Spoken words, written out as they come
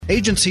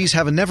Agencies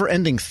have a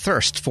never-ending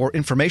thirst for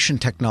information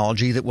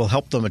technology that will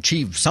help them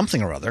achieve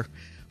something or other.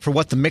 For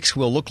what the mix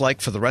will look like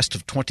for the rest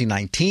of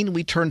 2019,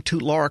 we turn to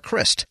Laura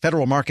Christ,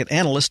 Federal Market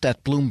Analyst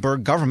at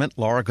Bloomberg Government.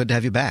 Laura, good to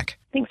have you back.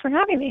 Thanks for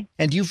having me.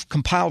 And you've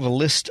compiled a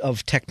list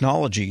of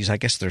technologies, I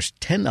guess there's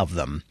 10 of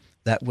them,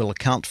 that will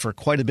account for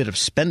quite a bit of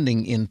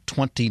spending in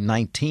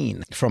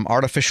 2019, from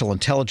artificial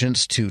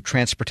intelligence to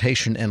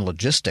transportation and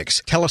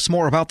logistics. Tell us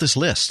more about this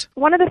list.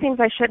 One of the things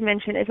I should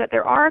mention is that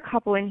there are a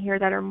couple in here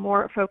that are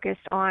more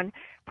focused on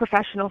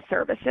professional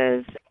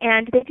services,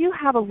 and they do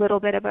have a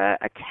little bit of a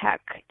tech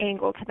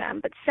angle to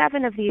them, but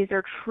 7 of these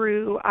are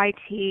true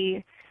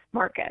IT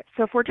markets.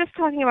 So if we're just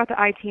talking about the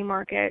IT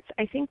markets,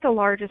 I think the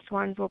largest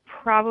ones will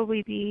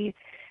probably be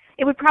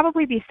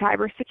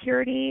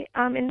cybersecurity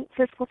in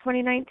fiscal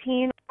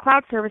 2019.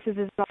 Cloud services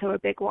is also a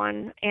big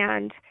one,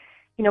 and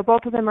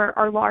both of them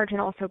are large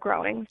and also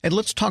growing. And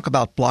let's talk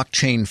about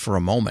blockchain for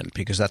a moment,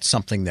 because that's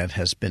something that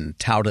has been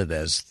touted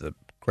as the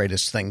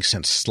greatest thing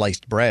since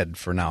sliced bread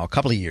for now a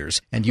couple of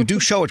years. And you do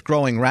show it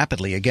growing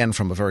rapidly, again,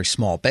 from a very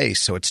small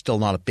base, so it's still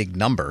not a big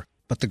number,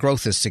 but the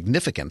growth is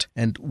significant.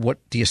 And what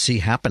do you see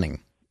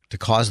happening to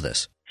cause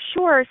this?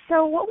 Sure.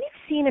 So what we've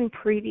seen in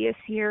previous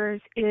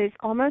years is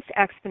almost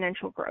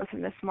exponential growth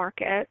in this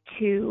market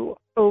to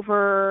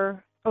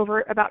over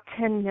about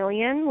 10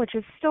 million, which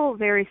is still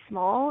very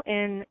small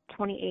in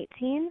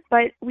 2018.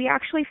 But we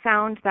actually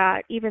found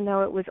that even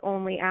though it was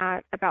only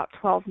at about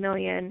 12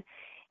 million,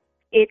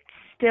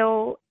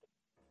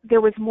 there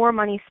was more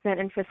money spent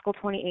in fiscal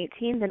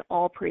 2018 than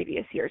all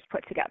previous years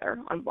put together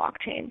on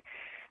blockchain.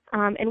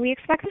 And we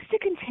expect this to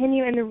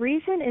continue, and the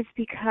reason is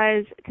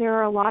because there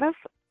are a lot of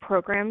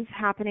programs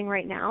happening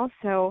right now.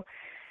 So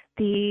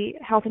the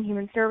Health and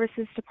Human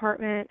Services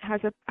Department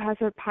has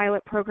a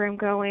pilot program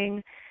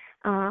going,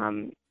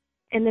 and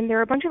then there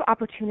are a bunch of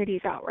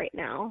opportunities out right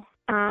now.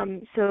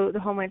 So the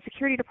Homeland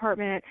Security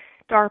Department,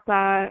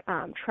 DARPA,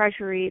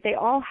 Treasury, they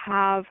all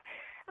have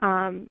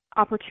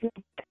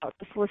opportunities out,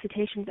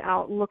 solicitations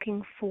out,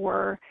 looking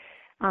for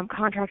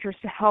contractors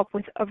to help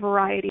with a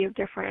variety of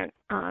different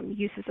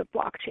uses of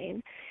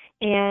blockchain.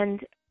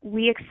 And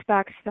we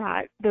expect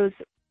that those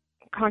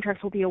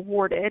contracts will be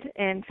awarded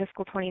in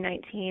fiscal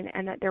 2019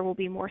 and that there will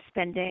be more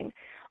spending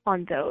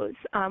on those.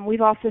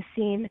 We've also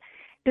seen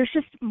there's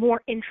just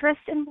more interest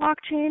in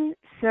blockchain,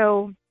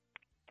 so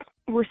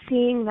we're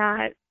seeing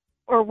that,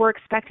 or we're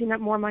expecting that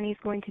more money is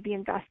going to be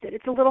invested.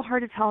 It's a little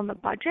hard to tell in the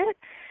budget,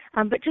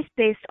 but just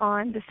based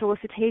on the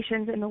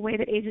solicitations and the way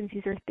that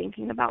agencies are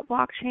thinking about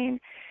blockchain,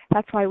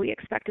 that's why we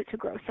expect it to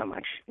grow so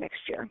much next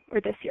year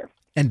or this year.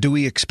 And do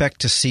we expect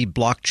to see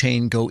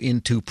blockchain go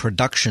into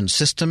production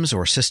systems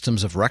or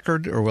systems of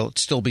record, or will it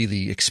still be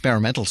the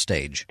experimental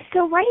stage?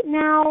 So right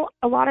now,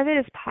 a lot of it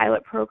is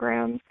pilot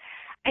programs.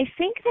 I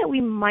think that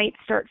we might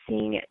start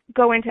seeing it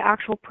go into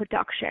actual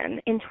production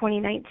in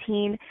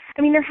 2019.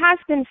 I mean, there has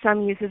been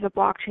some uses of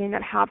blockchain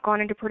that have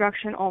gone into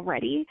production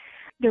already.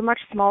 They're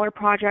much smaller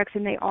projects,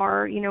 and they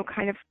are,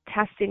 kind of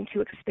testing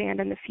to expand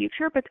in the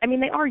future. But, I mean,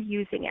 they are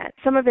using it.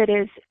 Some of it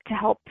is to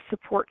help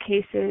support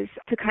cases,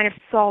 to kind of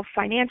solve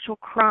financial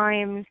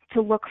crimes,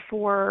 to look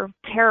for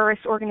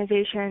terrorist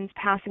organizations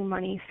passing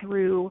money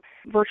through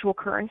virtual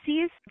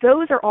currencies.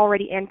 Those are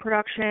already in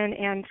production,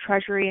 and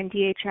Treasury and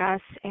DHS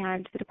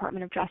and the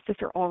Department of Justice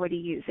are already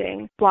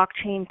using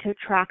blockchain to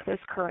track those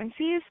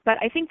currencies. But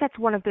I think that's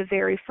one of the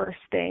very first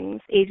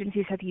things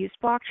agencies have used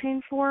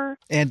blockchain for.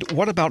 And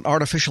what about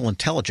artificial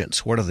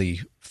intelligence? What are the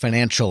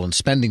financial and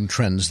spending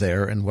trends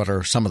there, and what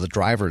are some of the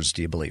drivers,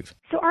 do you believe?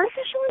 So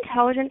artificial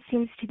intelligence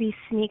seems to be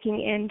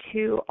sneaking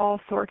into all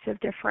sorts of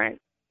different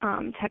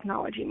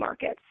technology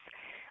markets.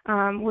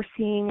 We're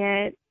seeing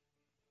it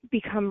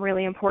become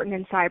really important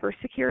in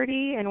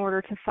cybersecurity in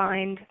order to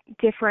find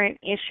different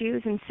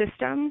issues in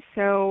systems,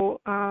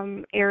 so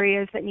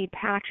areas that need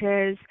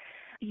patches,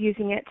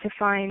 using it to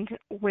find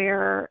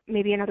where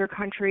maybe another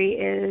country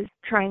is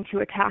trying to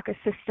attack a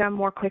system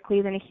more quickly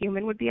than a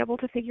human would be able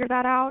to figure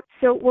that out.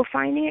 So we're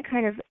finding it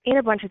kind of in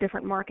a bunch of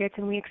different markets,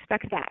 and we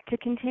expect that to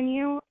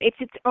continue. It's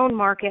its own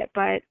market,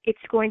 but it's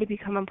going to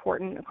become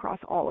important across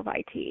all of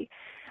IT.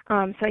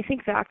 So I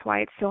think that's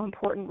why it's so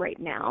important right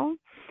now.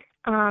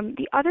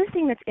 The other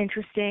thing that's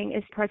interesting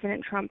is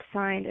President Trump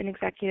signed an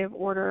executive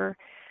order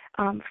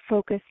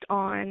focused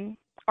on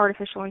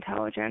artificial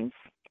intelligence.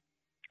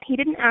 He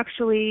didn't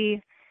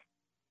actually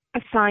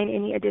assign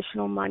any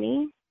additional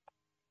money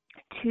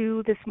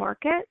to this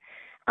market,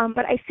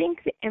 but I think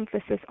the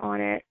emphasis on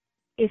it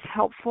is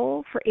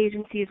helpful for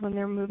agencies when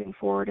they're moving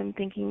forward and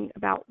thinking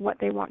about what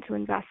they want to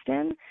invest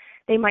in.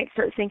 They might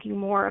start thinking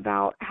more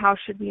about how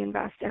should we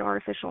invest in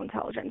artificial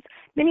intelligence.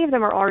 Many of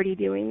them are already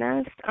doing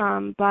this,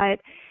 but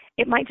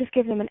it might just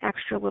give them an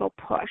extra little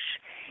push.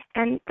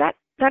 And that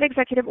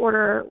executive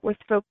order was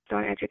focused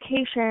on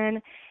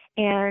education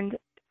and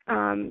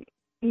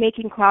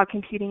making cloud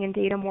computing and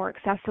data more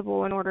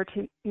accessible in order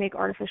to make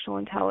artificial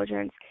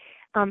intelligence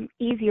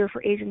easier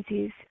for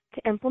agencies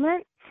to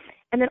implement,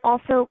 and then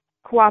also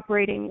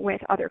cooperating with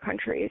other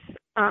countries.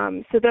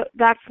 So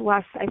that's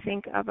less, I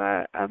think, of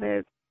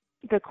a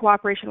the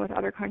cooperation with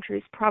other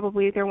countries,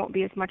 probably there won't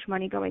be as much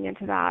money going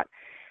into that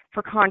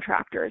for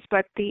contractors,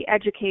 but the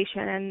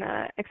education and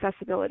the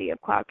accessibility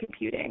of cloud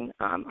computing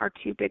are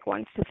two big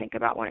ones to think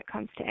about when it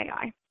comes to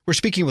AI. We're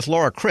speaking with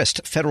Laura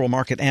Christ, federal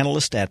market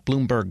analyst at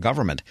Bloomberg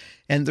Government.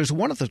 And there's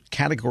one of the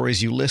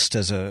categories you list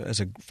as a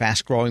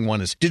fast-growing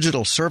one is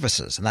digital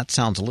services, and that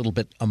sounds a little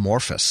bit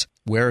amorphous.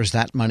 Where is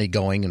that money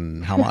going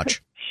and how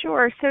much?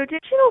 Sure. So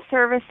digital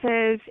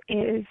services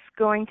is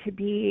going to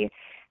be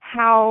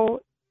how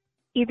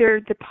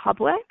either the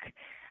public,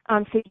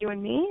 so you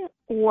and me,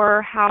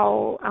 or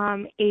how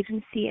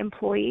agency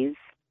employees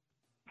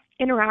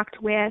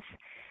interact with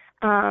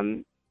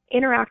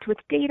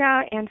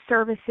data and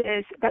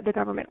services that the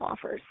government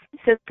offers.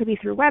 So it could be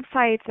through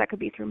websites, that could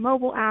be through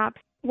mobile apps.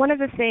 One of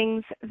the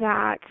things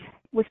that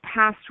was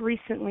passed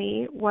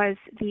recently was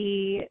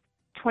the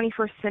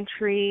 21st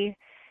Century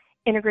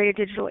Integrated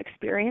Digital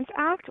Experience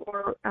Act,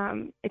 or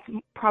it's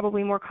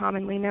probably more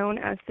commonly known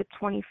as the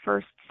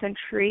 21st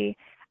Century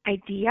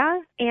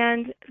IDEA.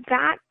 And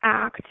that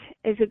act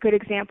is a good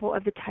example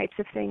of the types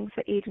of things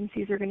that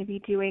agencies are going to be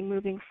doing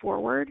moving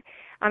forward.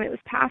 It was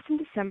passed in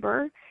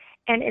December,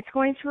 and it's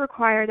going to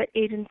require that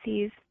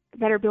agencies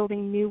that are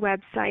building new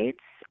websites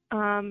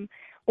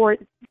or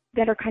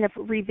that are kind of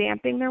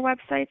revamping their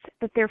websites,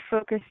 that they're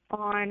focused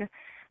on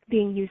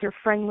being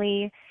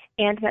user-friendly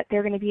and that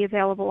they're going to be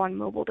available on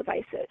mobile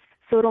devices.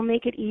 So it'll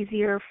make it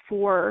easier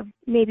for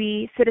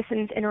maybe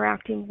citizens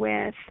interacting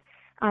with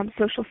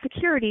Social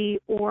Security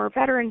or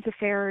Veterans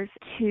Affairs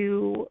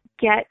to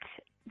get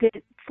the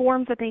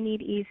forms that they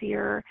need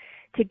easier,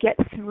 to get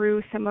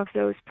through some of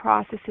those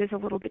processes a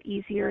little bit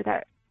easier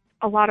that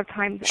a lot of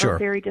times Sure. are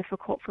very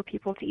difficult for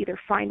people to either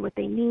find what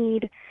they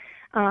need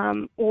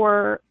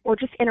or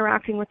just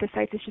interacting with the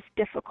sites is just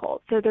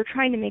difficult. So they're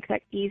trying to make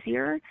that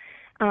easier,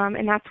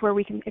 and that's where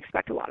we can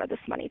expect a lot of this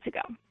money to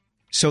go.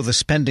 So the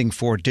spending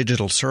for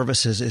digital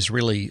services is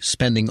really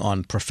spending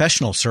on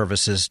professional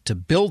services to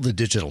build the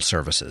digital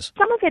services.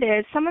 Some of it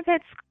is. Some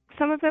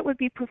of it would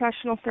be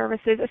professional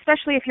services,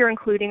 especially if you're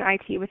including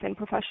IT within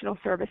professional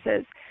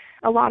services.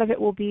 A lot of it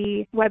will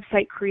be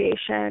website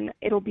creation.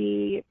 It'll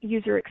be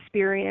user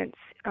experience,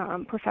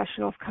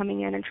 professionals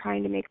coming in and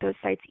trying to make those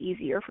sites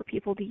easier for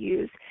people to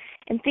use,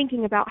 and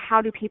thinking about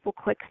how do people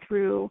click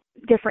through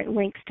different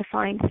links to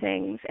find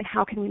things, and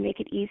how can we make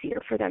it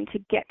easier for them to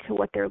get to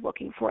what they're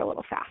looking for a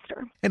little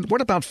faster. And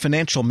what about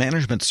financial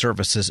management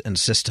services and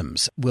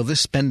systems? Will this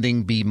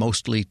spending be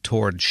mostly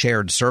toward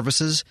shared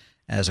services,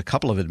 as a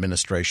couple of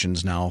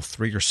administrations now,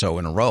 3 or so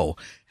in a row,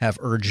 have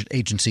urged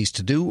agencies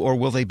to do, or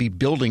will they be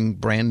building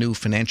brand new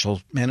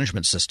financial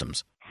management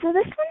systems? So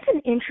this one's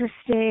an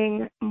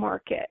interesting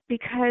market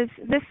because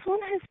this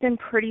one has been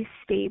pretty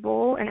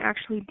stable and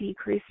actually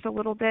decreased a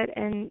little bit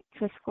in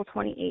fiscal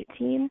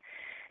 2018.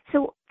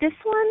 So this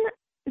one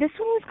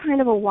was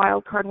kind of a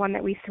wild card one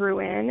that we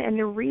threw in, and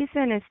the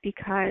reason is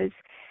because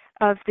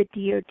of the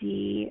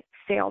DoD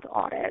failed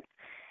audit.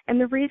 And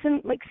the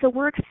reason, so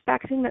we're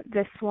expecting that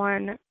this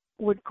one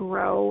would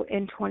grow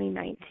in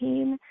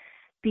 2019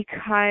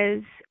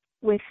 because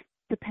with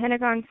the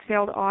Pentagon's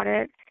failed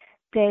audit,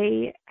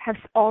 they have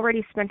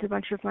already spent a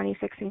bunch of money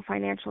fixing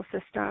financial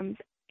systems,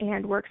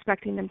 and we're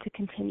expecting them to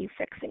continue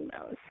fixing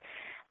those.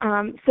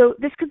 So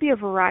this could be a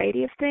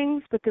variety of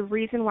things, but the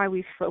reason why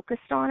we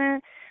focused on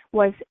it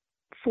was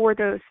for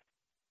those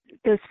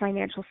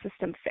financial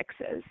system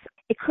fixes.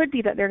 It could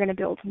be that they're going to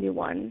build new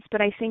ones, but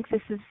I think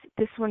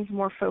this one's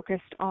more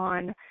focused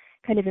on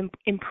kind of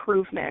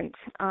improvement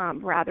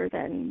rather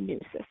than new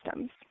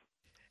systems.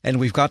 And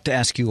we've got to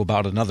ask you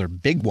about another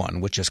big one,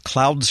 which is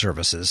cloud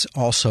services,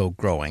 also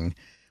growing.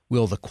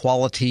 Will the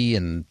quality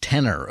and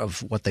tenor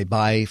of what they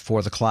buy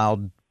for the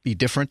cloud be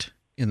different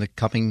in the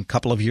coming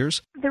couple of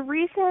years? The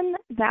reason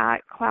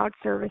that cloud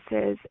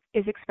services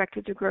is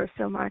expected to grow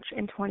so much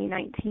in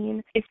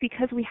 2019 is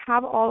because we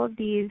have all of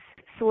these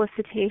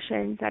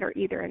solicitations that are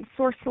either in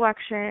source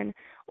selection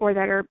or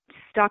that are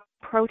stuck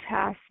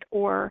protest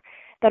or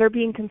that are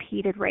being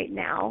competed right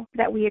now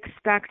that we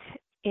expect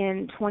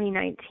in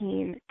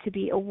 2019 to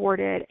be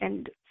awarded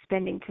and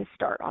spending to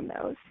start on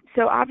those.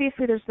 So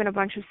obviously there's been a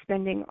bunch of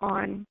spending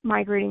on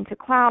migrating to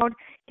cloud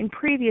in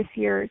previous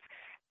years,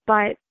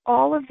 but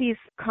all of these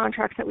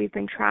contracts that we've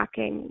been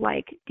tracking,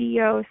 like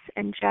DEOS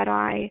and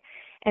JEDI,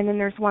 and then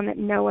there's one that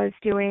NOAA's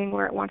doing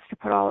where it wants to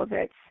put all of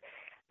its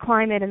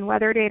climate and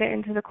weather data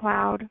into the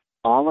cloud,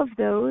 all of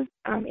those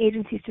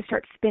agencies to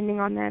start spending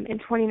on them in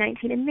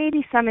 2019 and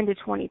maybe some into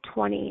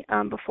 2020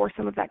 before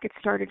some of that gets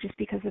started just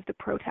because of the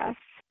protests.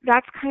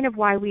 That's kind of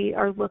why we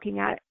are looking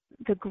at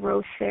the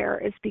growth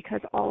there, is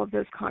because all of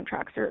those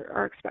contracts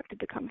are expected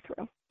to come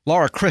through.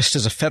 Laura Christ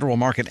is a federal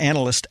market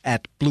analyst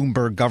at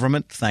Bloomberg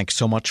Government. Thanks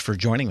so much for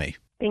joining me.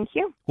 Thank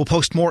you. We'll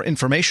post more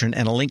information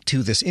and a link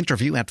to this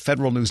interview at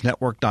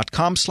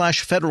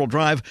federalnewsnetwork.com/Federal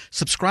Drive.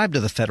 Subscribe to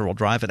the Federal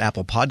Drive at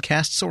Apple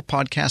Podcasts or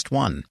Podcast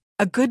One.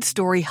 A good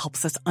story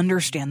helps us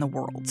understand the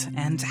world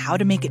and how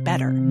to make it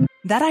better.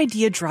 That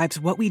idea drives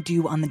what we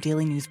do on the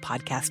Daily News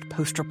podcast,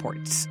 Post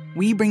Reports.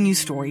 We bring you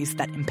stories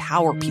that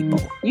empower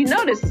people. You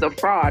know this is a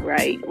fraud,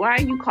 right? Why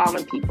are you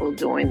calling people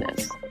doing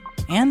this?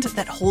 And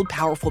that hold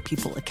powerful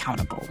people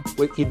accountable.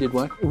 Wait, he did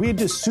what? We had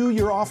to sue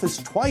your office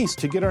twice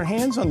to get our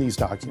hands on these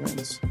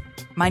documents.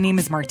 My name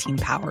is Martine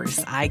Powers.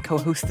 I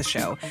co-host the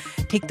show.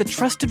 Take the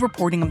trusted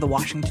reporting of the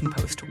Washington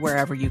Post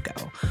wherever you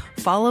go.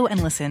 Follow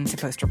and listen to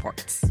Post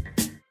Reports.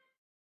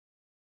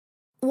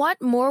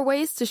 Want more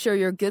ways to show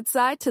your good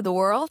side to the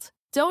world?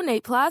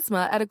 Donate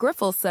plasma at a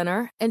Grifols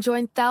Center and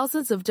join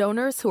thousands of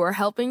donors who are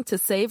helping to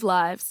save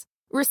lives.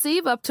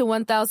 Receive up to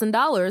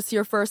 $1,000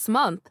 your first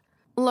month.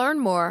 Learn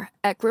more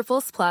at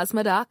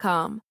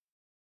grifolsplasma.com.